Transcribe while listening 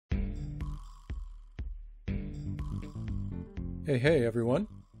Hey everyone!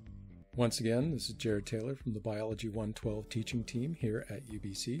 Once again, this is Jared Taylor from the Biology 112 teaching team here at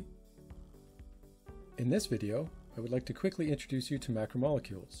UBC. In this video, I would like to quickly introduce you to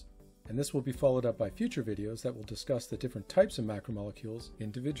macromolecules, and this will be followed up by future videos that will discuss the different types of macromolecules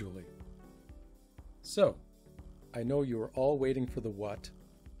individually. So, I know you are all waiting for the what,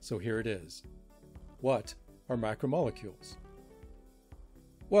 so here it is. What are macromolecules?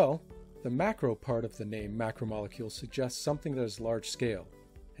 Well, the macro part of the name macromolecule suggests something that is large scale,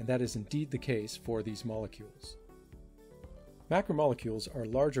 and that is indeed the case for these molecules. Macromolecules are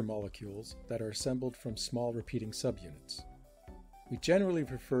larger molecules that are assembled from small repeating subunits. We generally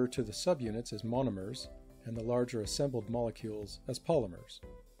refer to the subunits as monomers and the larger assembled molecules as polymers.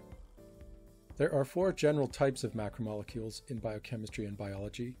 There are 4 general types of macromolecules in biochemistry and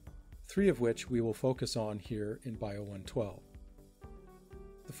biology, 3 of which we will focus on here in Bio 112.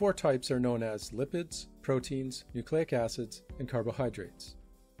 The 4 types are known as lipids, proteins, nucleic acids, and carbohydrates.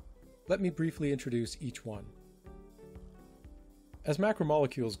 Let me briefly introduce each one. As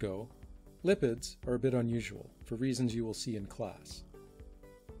macromolecules go, lipids are a bit unusual for reasons you will see in class.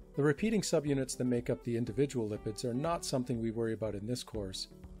 The repeating subunits that make up the individual lipids are not something we worry about in this course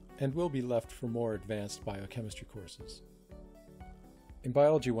and will be left for more advanced biochemistry courses. In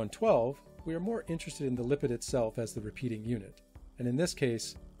Biology 112, we are more interested in the lipid itself as the repeating unit, and in this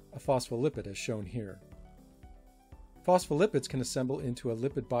case, a phospholipid as shown here. Phospholipids can assemble into a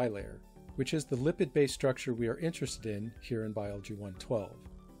lipid bilayer, which is the lipid-based structure we are interested in here in Biology 112.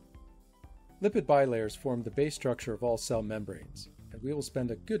 Lipid bilayers form the base structure of all cell membranes, and we will spend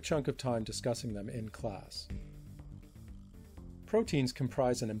a good chunk of time discussing them in class. Proteins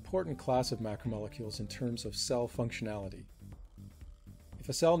comprise an important class of macromolecules in terms of cell functionality. If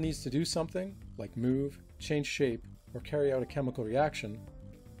a cell needs to do something, like move, change shape, or carry out a chemical reaction,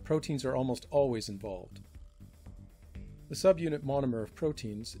 proteins are almost always involved. The subunit monomer of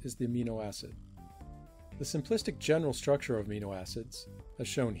proteins is the amino acid. The simplistic general structure of amino acids, as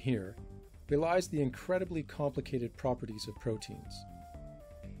shown here, belies the incredibly complicated properties of proteins.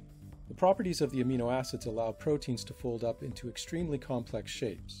 The properties of the amino acids allow proteins to fold up into extremely complex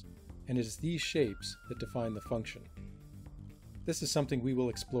shapes, and it is these shapes that define the function. This is something we will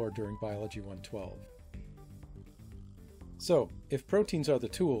explore during Biology 112. So, if proteins are the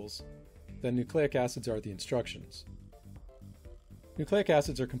tools, then nucleic acids are the instructions. Nucleic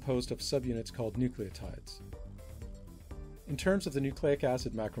acids are composed of subunits called nucleotides. In terms of the nucleic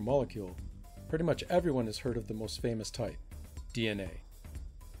acid macromolecule, pretty much everyone has heard of the most famous type, DNA.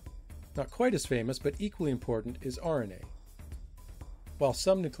 Not quite as famous, but equally important, is RNA. While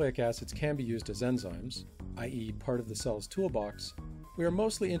some nucleic acids can be used as enzymes, i.e. part of the cell's toolbox, we are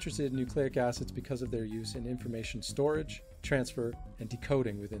mostly interested in nucleic acids because of their use in information storage, transfer, and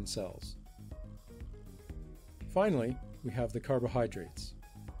decoding within cells. Finally, we have the carbohydrates.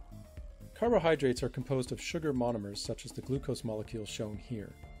 Carbohydrates are composed of sugar monomers such as the glucose molecule shown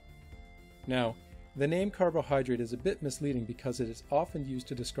here. Now, the name carbohydrate is a bit misleading because it is often used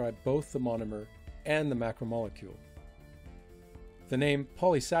to describe both the monomer and the macromolecule. The name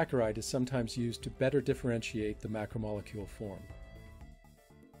polysaccharide is sometimes used to better differentiate the macromolecule form.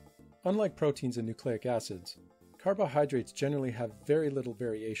 Unlike proteins and nucleic acids, carbohydrates generally have very little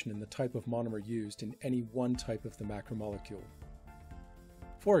variation in the type of monomer used in any one type of the macromolecule.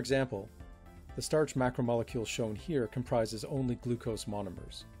 For example, the starch macromolecule shown here comprises only glucose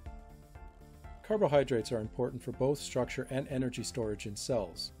monomers. Carbohydrates are important for both structure and energy storage in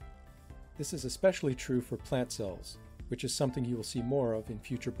cells. This is especially true for plant cells, which is something you will see more of in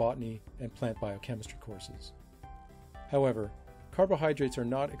future botany and plant biochemistry courses. However, carbohydrates are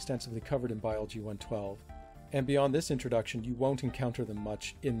not extensively covered in Biology 112, and beyond this introduction you won't encounter them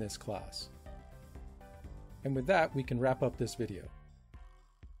much in this class. And with that, we can wrap up this video.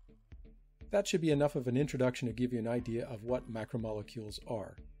 That should be enough of an introduction to give you an idea of what macromolecules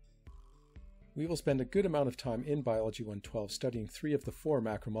are. We will spend a good amount of time in Biology 112 studying 3 of the 4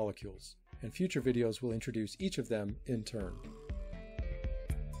 macromolecules, and future videos will introduce each of them in turn.